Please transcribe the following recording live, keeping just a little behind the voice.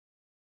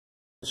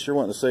Sure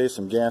wanting to save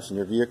some gas in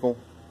your vehicle.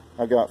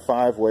 I've got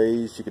 5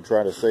 ways you can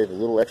try to save a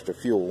little extra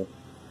fuel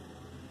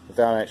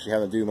without actually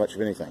having to do much of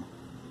anything.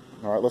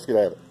 Alright, let's get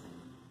at it.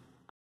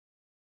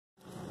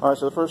 Alright,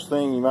 so the first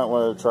thing you might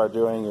want to try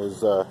doing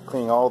is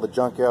cleaning all the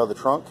junk out of the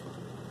trunk.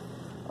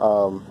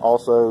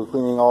 Also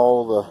cleaning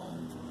all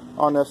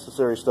the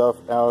unnecessary stuff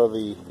out of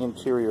the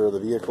interior of the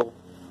vehicle.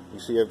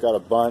 You see I've got a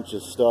bunch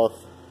of stuff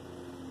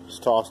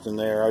just tossed in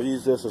there. I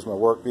use this as my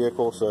work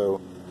vehicle, so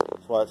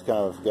that's why it's kind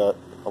of got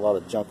a lot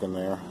of junk in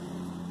there.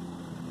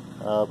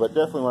 But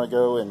definitely want to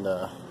go and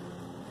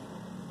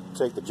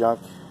take the junk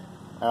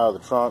out of the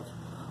trunk.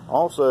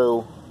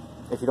 Also,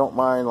 if you don't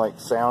mind like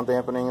sound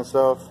dampening and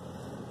stuff,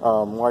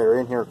 while you're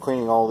in here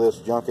cleaning all this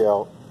junk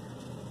out,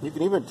 you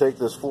can even take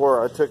this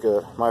floor. I took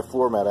my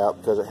floor mat out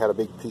because it had a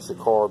big piece of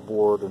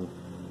cardboard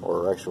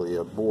or actually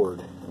a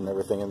board and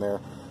everything in there.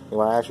 And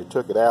when I actually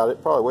took it out,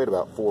 it probably weighed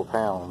about 4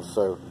 pounds.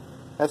 So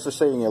that's just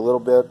saving you a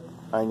little bit.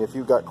 I mean, if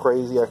you got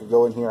crazy, I could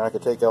go in here and I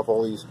could take off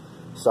all these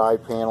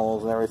side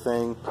panels and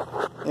everything.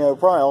 You know,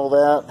 probably all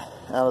that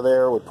out of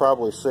there would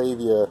probably save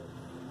you,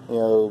 you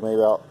know, maybe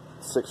about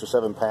 6 or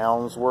 7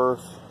 pounds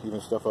worth, even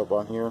stuff up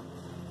on here.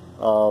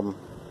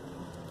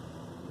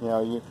 You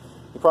know,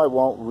 you probably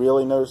won't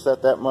really notice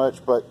that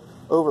much, but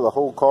over the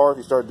whole car, if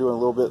you start doing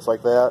little bits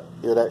like that,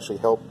 it would actually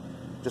help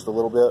just a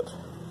little bit.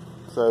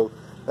 So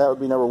that would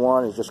be number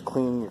one, is just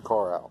clean your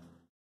car out.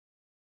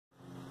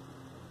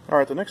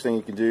 Alright, the next thing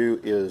you can do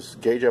is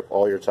gauge up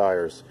all your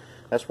tires.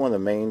 That's one of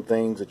the main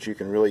things that you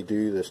can really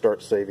do to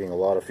start saving a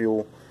lot of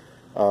fuel.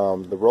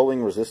 The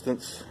rolling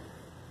resistance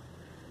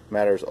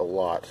matters a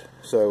lot.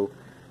 So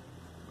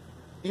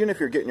even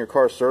if you're getting your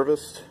car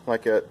serviced,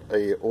 like at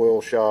a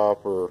oil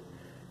shop or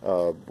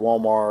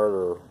Walmart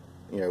or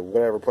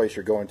whatever place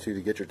you're going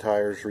to get your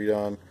tires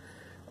redone,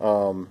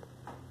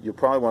 you'll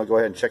probably want to go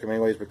ahead and check them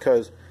anyways,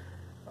 because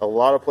a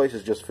lot of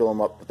places just fill them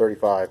up to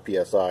 35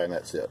 psi and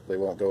that's it. They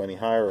won't go any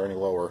higher or any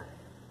lower.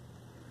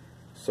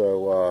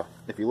 So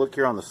if you look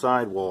here on the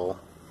sidewall,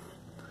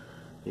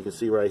 you can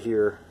see right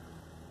here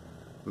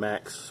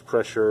max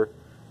pressure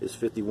is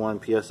 51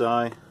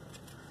 psi.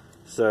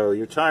 So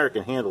your tire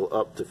can handle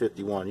up to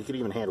 51. You can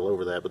even handle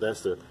over that, but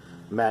that's the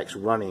max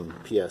running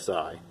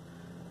psi.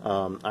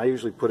 I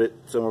usually put it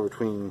somewhere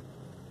between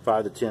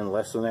 5 to 10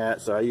 less than that,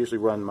 so I usually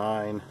run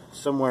mine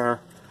somewhere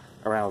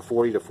around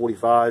 40 to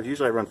 45.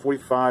 Usually I run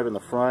 45 in the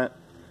front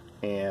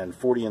and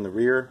 40 in the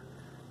rear,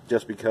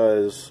 just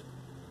because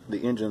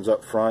the engine's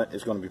up front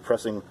is going to be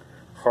pressing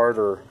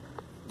harder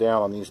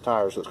down on these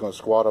tires, so it's going to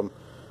squat them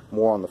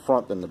more on the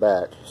front than the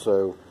back.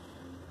 So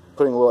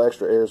putting a little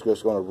extra air is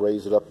just going to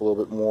raise it up a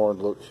little bit more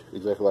and look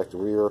exactly like the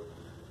rear,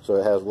 so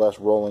it has less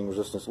rolling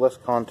resistance, less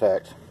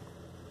contact.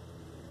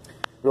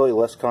 Really,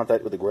 less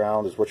contact with the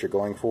ground is what you're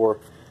going for.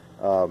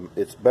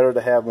 It's better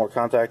to have more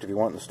contact if you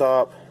want to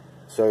stop.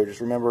 So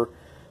just remember,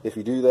 if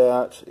you do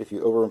that, if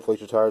you overinflate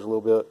your tires a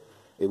little bit,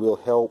 it will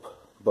help,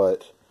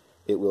 but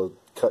it will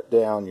cut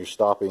down your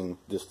stopping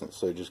distance.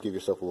 So just give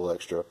yourself a little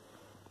extra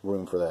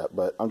room for that.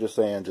 But I'm just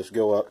saying, just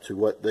go up to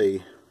what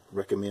they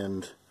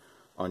recommend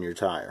on your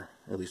tire,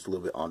 at least a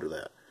little bit under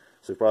that.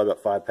 So probably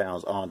about 5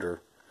 pounds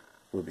under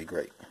would be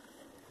great.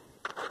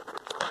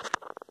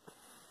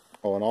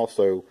 Oh, and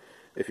also,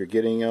 if you're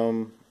getting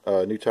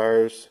new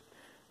tires,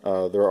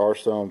 there are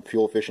some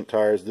fuel efficient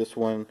tires. This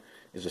one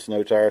is a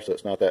snow tire, so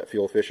it's not that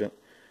fuel efficient,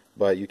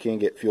 but you can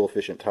get fuel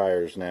efficient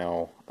tires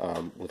now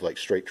with like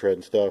straight tread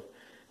and stuff,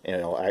 and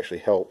it'll actually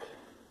help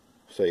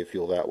save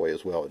fuel that way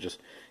as well.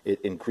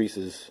 It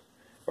increases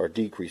or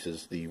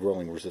decreases the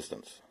rolling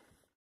resistance.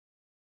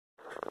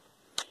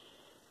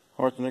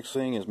 Alright, the next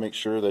thing is make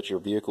sure that your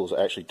vehicle is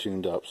actually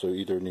tuned up, so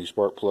either new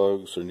spark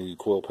plugs or new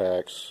coil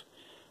packs,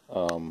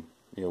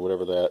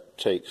 whatever that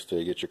takes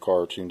to get your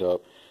car tuned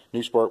up.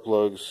 New spark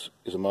plugs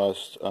is a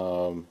must.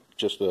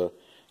 Just a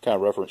kind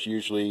of reference,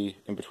 usually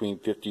in between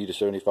 50 to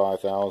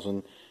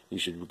 75,000, you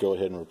should go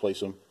ahead and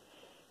replace them.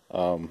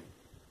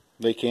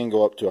 They can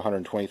go up to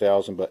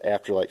 120,000, but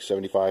after like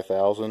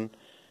 75,000,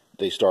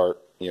 they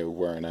start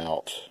wearing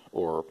out,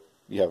 or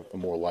you have a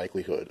more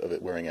likelihood of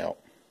it wearing out.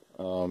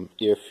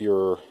 If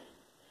you're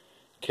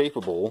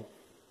capable,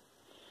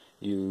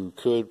 you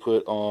could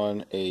put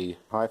on a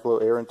high flow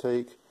air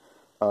intake.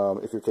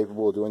 If you're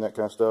capable of doing that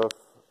kind of stuff,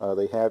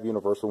 they have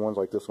universal ones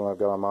like this one I've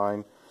got on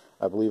mine.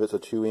 I believe it's a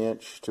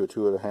 2-inch to a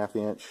 2.5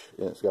 inch,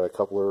 and it's got a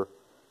coupler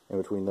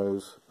in between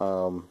those.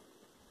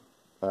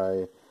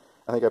 I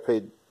think I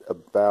paid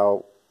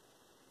about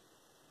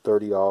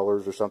 $30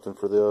 or something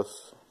for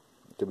this.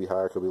 It could be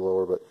higher, it could be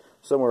lower, but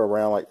somewhere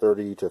around like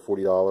 $30 to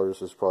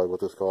 $40 is probably what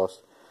this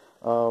costs.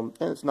 And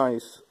it's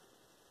nice.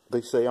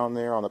 They say on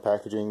there on the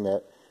packaging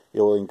that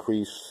it'll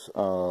increase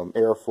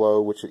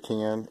airflow, which it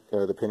can,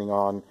 depending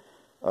on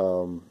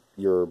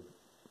your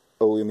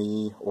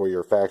OME or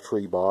your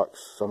factory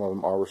box. Some of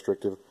them are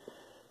restrictive,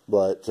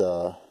 but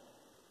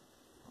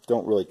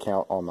don't really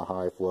count on the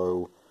high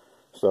flow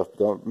stuff.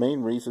 The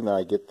main reason that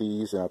I get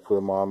these and I put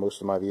them on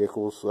most of my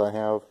vehicles that I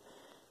have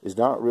is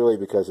not really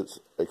because it's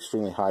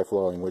extremely high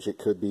flowing, which it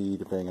could be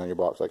depending on your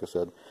box, like I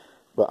said,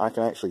 but I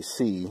can actually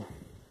see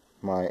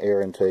my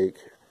air intake,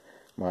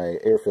 my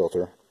air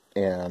filter,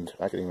 and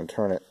I can even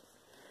turn it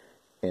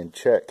and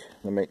check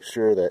to make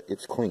sure that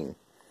it's clean.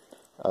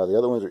 The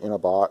other ones are in a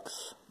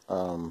box.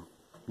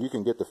 You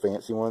can get the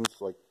fancy ones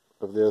like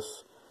of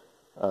this,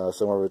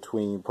 somewhere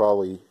between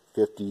probably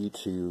 50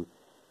 to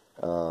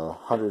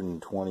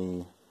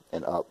 120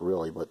 and up,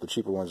 really. But the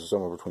cheaper ones are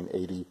somewhere between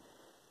 80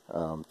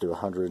 to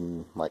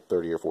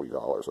 130 or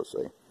 $40, let's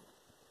say.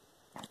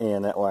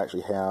 And that will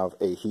actually have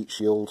a heat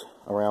shield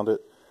around it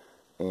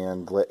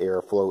and let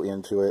air flow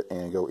into it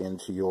and go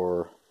into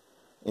your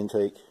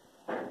intake.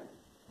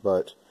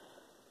 But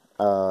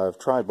I've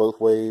tried both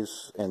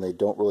ways, and they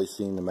don't really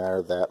seem to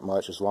matter that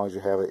much as long as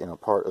you have it in a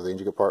part of the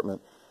engine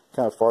compartment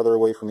kind of farther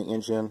away from the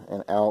engine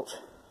and out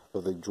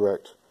of the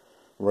direct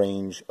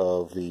range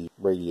of the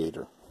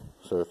radiator.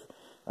 So if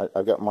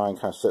I've got mine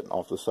kind of sitting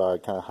off the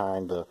side, kind of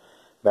behind the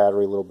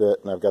battery a little bit,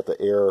 and I've got the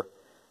air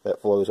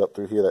that flows up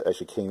through here that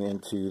actually came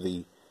into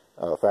the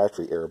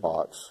factory air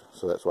box.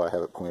 So that's why I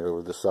have it pointed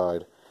over this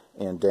side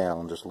and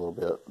down just a little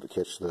bit to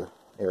catch the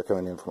air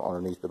coming in from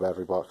underneath the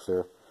battery box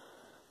there.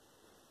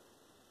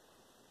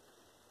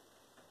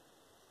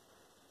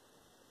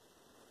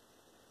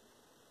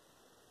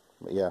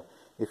 But yeah,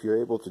 if you're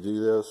able to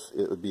do this,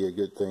 it would be a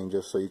good thing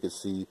just so you can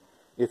see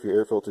if your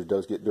air filter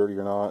does get dirty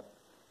or not.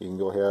 You can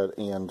go ahead,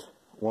 and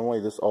one way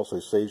this also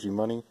saves you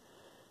money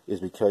is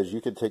because you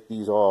can take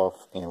these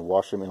off and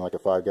wash them in like a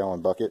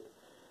 5-gallon bucket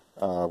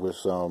with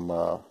some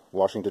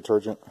washing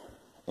detergent,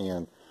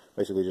 and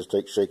basically just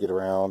shake it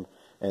around,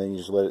 and then you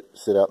just let it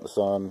sit out in the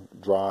sun,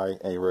 dry,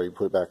 and you're ready to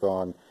put it back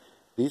on.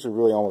 These are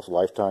really almost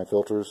lifetime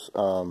filters.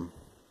 The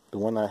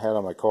one I had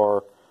on my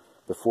car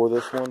before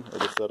this one, it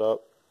was set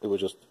up, it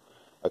was just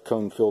a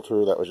cone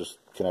filter that was just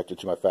connected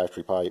to my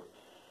factory pipe.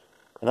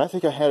 And I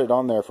think I had it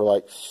on there for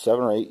like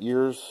 7 or 8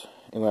 years.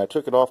 And when I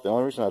took it off, the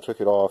only reason I took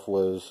it off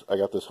was I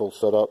got this whole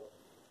setup,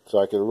 so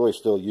I could really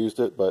still used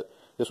it. But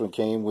this one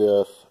came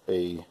with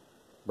a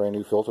brand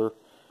new filter,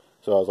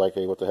 so I was like,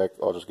 hey, what the heck?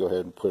 I'll just go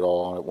ahead and put it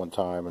all on at one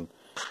time, and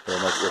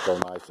it'll make it look all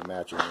nice and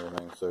matching and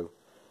everything. So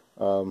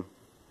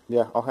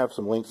yeah, I'll have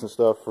some links and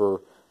stuff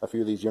for a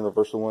few of these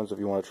universal ones if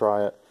you want to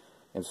try it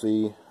and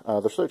see.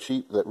 They're so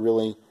cheap that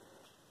really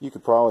you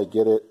could probably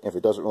get it. If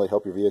it doesn't really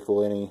help your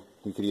vehicle any,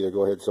 you could either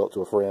go ahead and sell it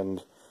to a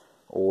friend,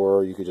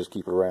 or you could just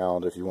keep it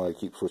around if you want to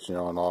keep switching it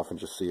on and off and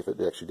just see if it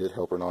actually did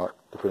help or not,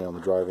 depending on the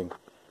driving.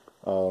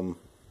 You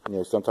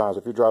know, sometimes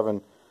if you're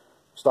driving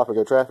stop and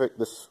go traffic,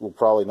 this will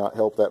probably not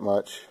help that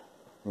much.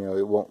 You know,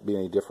 it won't be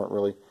any different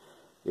really.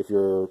 If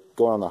you're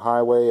going on the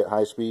highway at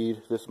high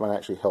speed, this might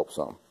actually help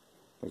some,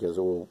 because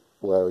it will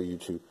allow you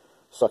to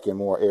suck in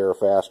more air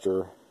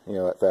faster, you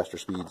know, at faster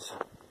speeds.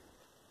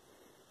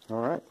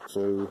 Alright,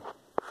 so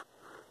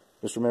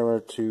just remember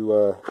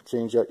to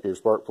change out your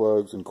spark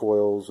plugs and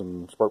coils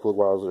and spark plug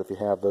wires if you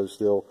have those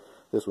still.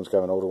 This one's kind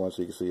of an older one,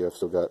 so you can see I've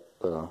still got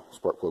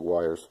spark plug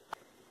wires.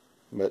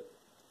 But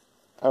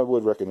I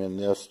would recommend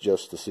this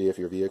just to see if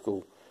your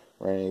vehicle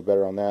ran any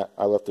better on that.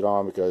 I left it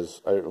on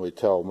because I didn't really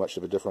tell much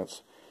of a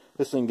difference.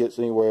 This thing gets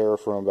anywhere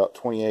from about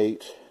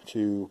 28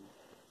 to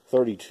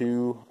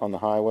 32 on the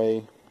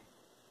highway.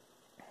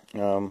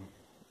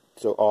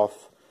 So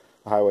off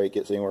the highway it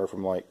gets anywhere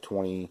from like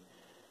 20,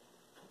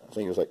 I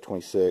think it was like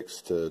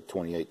 26 to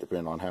 28,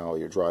 depending on how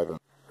you're driving.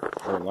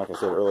 And like I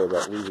said earlier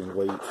about losing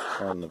weight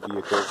on the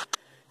vehicle,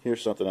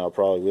 here's something I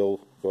probably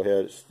will go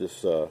ahead. It's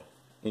this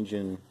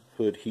engine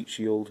hood heat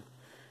shield,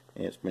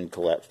 and it's been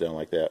collapsed down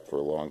like that for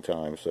a long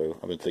time, so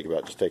I've been thinking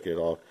about just taking it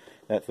off.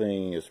 That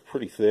thing is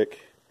pretty thick,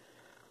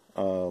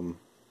 so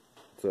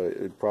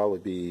it'd probably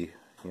be,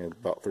 you know,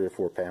 about 3 or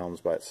 4 pounds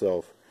by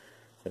itself.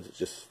 It's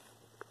just,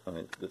 I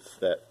mean, it's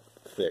that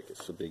thick.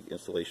 It's a big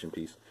insulation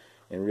piece,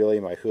 and really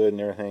my hood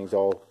and everything's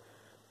all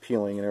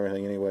peeling and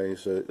everything anyway,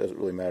 so it doesn't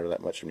really matter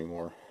that much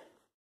anymore.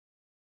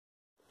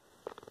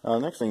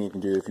 Next thing you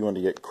can do if you want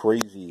to get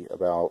crazy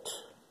about,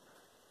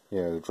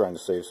 you know, trying to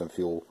save some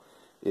fuel,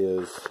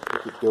 is you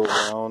could go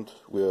around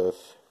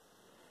with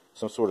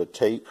some sort of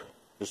tape.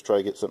 Just try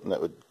to get something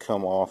that would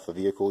come off the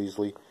vehicle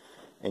easily,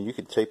 and you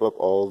could tape up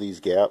all these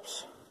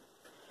gaps,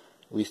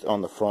 at least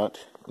on the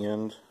front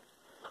end.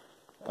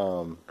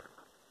 You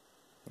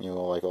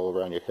know, like all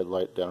around your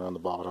headlight, down around the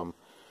bottom,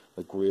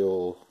 the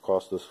grill,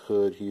 across this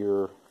hood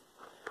here,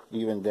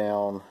 even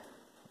down,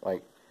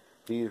 like,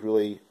 these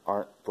really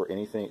aren't for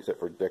anything except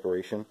for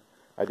decoration.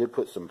 I did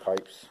put some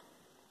pipes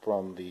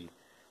from the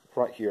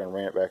front here and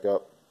ran it back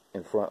up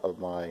in front of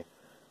my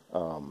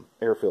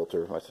air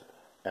filter, my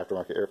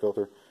aftermarket air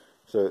filter,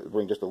 so it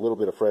bring just a little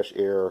bit of fresh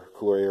air,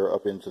 cooler air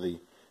up into the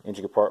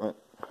engine compartment,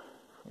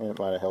 and it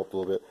might have helped a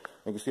little bit.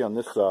 And you can see on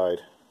this side,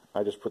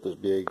 I just put this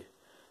big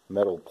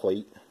metal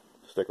plate,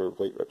 sticker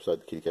plate right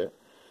beside the kitty cat.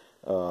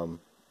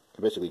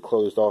 It basically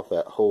closed off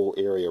that whole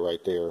area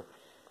right there,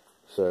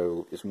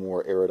 so it's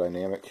more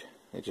aerodynamic.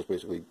 It just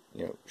basically,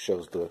 you know,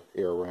 shows the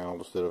air around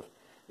instead of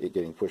it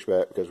getting pushed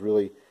back, because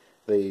really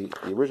the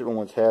original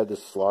ones had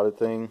this slotted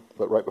thing,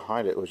 but right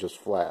behind it was just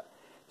flat.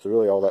 So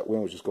really all that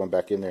wind was just going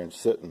back in there and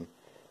sitting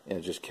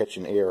and just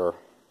catching air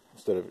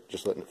instead of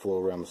just letting it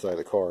flow around the side of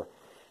the car.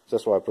 So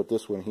that's why I put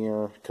this one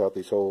here, cut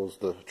these holes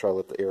to try to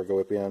let the air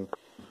go up in.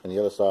 And the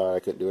other side I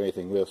couldn't do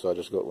anything with, so I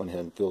just went ahead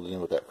and filled it in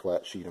with that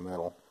flat sheet of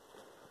metal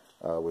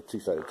with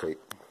two-sided tape.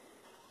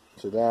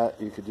 So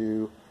that you could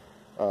do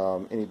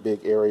any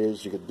big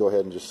areas, you could go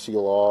ahead and just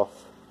seal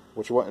off.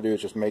 What you want to do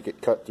is just make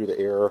it cut through the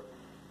air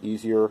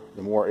easier.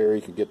 The more air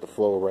you can get to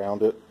flow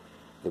around it,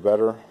 the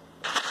better.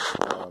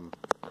 And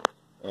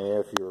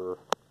if you're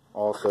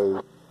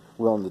also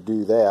willing to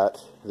do that,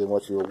 then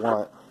what you'll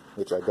want,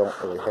 which I don't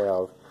really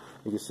have,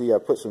 you can see I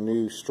put some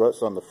new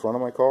struts on the front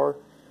of my car,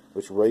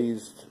 which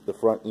raised the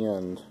front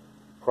end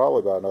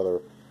probably about another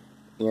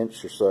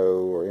inch or so,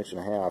 or inch and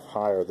a half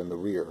higher than the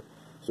rear.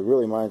 So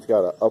really mine's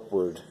got an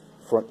upward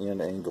front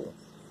end angle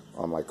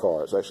on my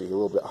car. It's actually a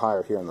little bit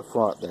higher here in the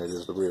front than it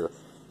is the rear.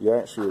 You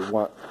actually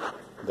want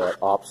that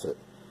opposite.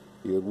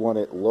 You would want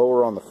it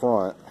lower on the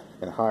front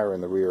and higher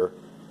in the rear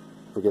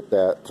to get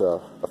that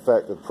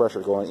effect of pressure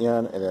going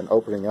in and then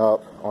opening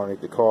up underneath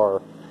the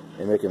car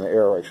and making the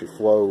air actually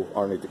flow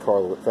underneath the car a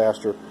little bit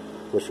faster,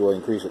 which will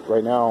increase it.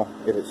 Right now,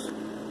 if it's,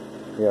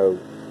 you know,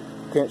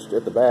 pinched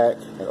at the back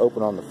and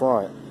open on the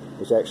front,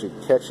 it's actually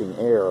catching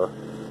air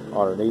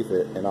underneath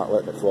it and not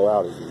letting it flow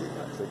out as easy.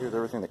 So here's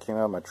everything that came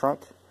out of my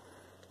trunk.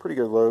 Pretty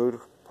good load,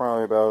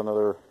 probably about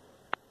another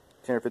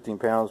 10 or 15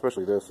 pounds,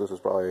 especially this. This is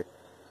probably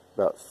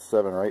about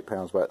 7 or 8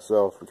 pounds by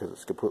itself because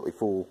it's completely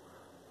full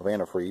of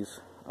antifreeze,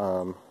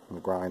 the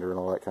grinder and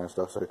all that kind of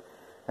stuff. So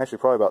actually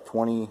probably about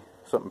 20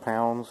 something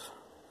pounds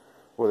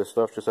worth of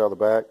stuff just out of the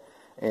back.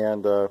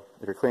 And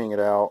if you're cleaning it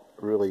out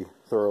really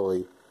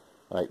thoroughly,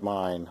 like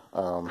mine,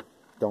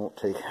 don't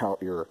take out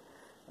your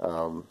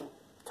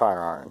tire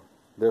iron.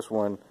 This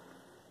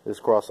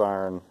cross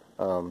iron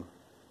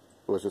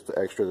was just the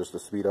extra, just to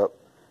speed up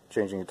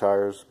changing the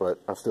tires,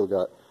 but I still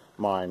got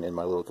mine in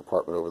my little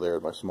compartment over there,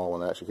 my small one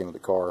that actually came with the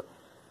car,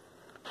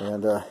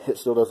 and it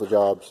still does the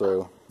job,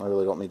 so I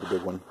really don't need the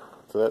big one.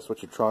 So that's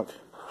what your trunk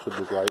should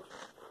look like.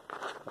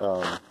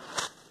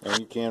 And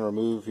you can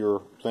remove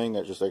your thing.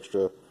 That's just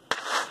extra,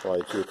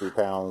 probably 2 or 3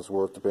 pounds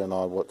worth, depending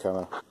on what kind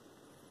of,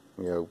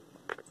 you know,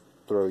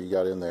 throw you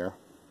got in there.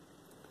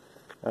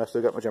 I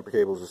still got my jumper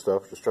cables and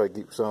stuff. Just try to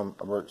keep some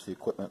emergency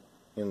equipment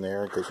in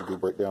there in case you do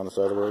break down the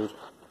side of the road.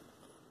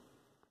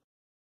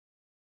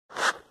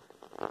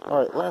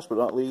 Alright, last but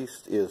not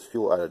least is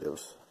fuel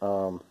additives.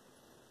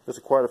 There's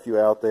quite a few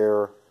out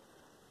there.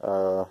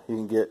 You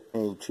can get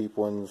any cheap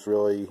ones,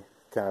 really,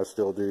 kind of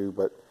still do,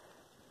 but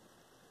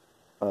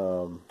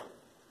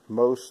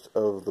most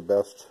of the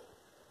best,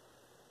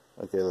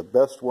 the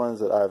best ones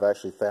that I've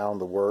actually found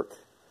to work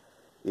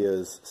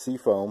is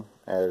seafoam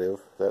additive.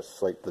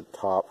 That's like the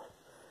top.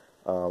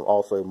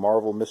 Also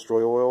Marvel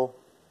Destroy Oil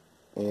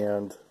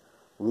and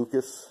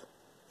Lucas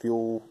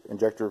fuel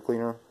injector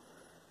cleaner.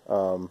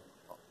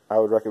 I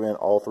would recommend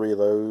all 3 of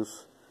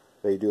those.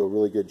 They do a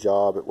really good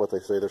job at what they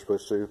say they're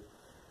supposed to.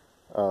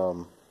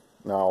 Now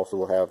I also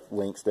will have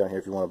links down here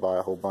if you want to buy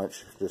a whole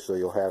bunch, just so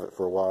you'll have it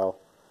for a while.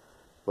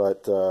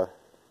 But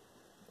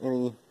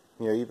any,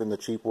 you know, even the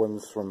cheap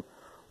ones from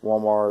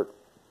Walmart,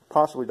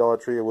 possibly Dollar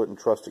Tree, I wouldn't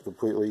trust it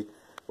completely.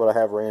 But I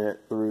have ran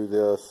it through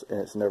this, and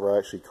it's never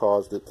actually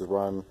caused it to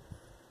run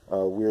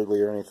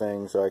weirdly or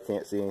anything, so I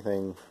can't see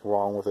anything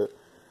wrong with it.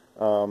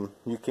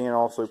 You can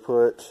also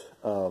put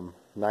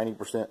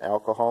 90%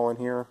 alcohol in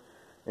here,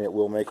 and it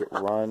will make it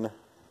run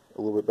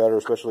a little bit better,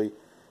 especially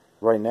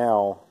right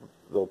now.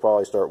 They'll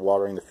probably start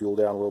watering the fuel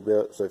down a little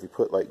bit, so if you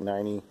put like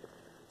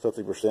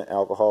 90-something%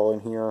 alcohol in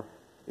here,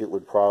 it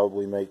would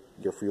probably make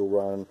your fuel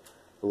run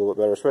a little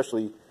bit better.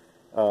 Especially,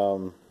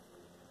 I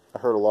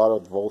heard a lot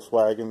of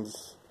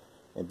Volkswagens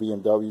and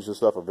BMWs and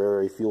stuff are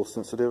very fuel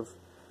sensitive.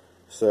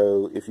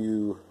 So if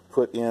you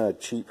put in a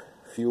cheap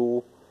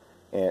fuel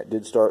and it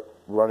did start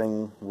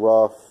running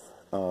rough,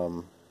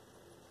 or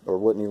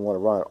wouldn't even want to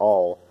run at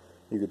all,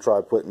 you could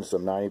try putting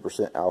some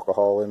 90%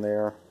 alcohol in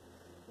there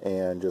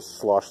and just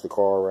slosh the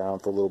car around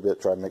for a little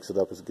bit, try to mix it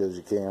up as good as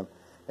you can,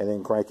 and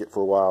then crank it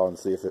for a while and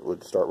see if it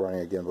would start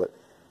running again. But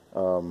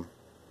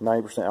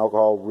 90%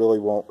 alcohol really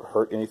won't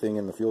hurt anything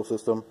in the fuel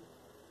system.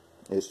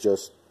 It's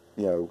just,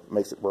 you know,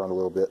 makes it burn a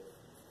little bit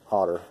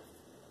hotter.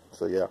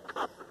 So yeah,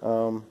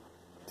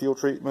 fuel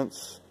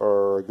treatments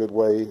are a good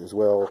way as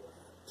well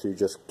to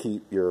just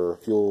keep your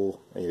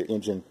fuel and your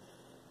engine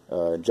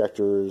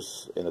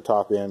injectors and the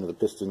top end of the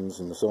pistons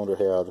and the cylinder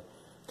head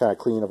kind of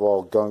clean of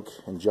all gunk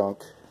and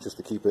junk, just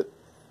to keep it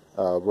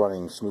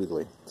running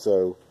smoothly.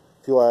 So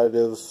fuel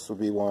additives would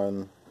be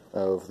one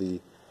of the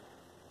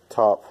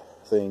top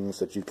things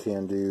that you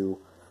can do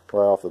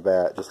right off the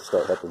bat just to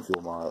start helping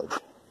fuel mileage.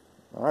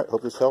 Alright,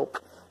 hope this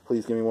helped.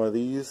 Please give me one of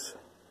these,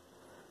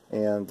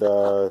 and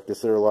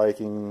consider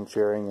liking,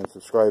 sharing, and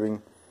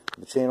subscribing to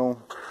the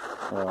channel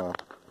so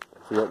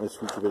you don't miss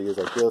future videos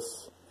like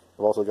this.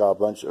 I've also got a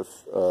bunch of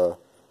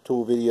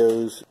tool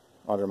videos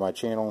under my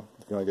channel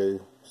if you want to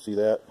go see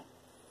that.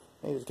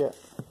 Hey, there's a cat.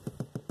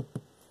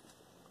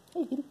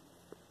 Hey, kitty.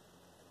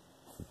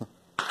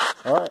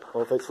 Alright,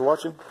 well, thanks for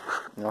watching,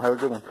 and y'all have a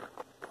good one.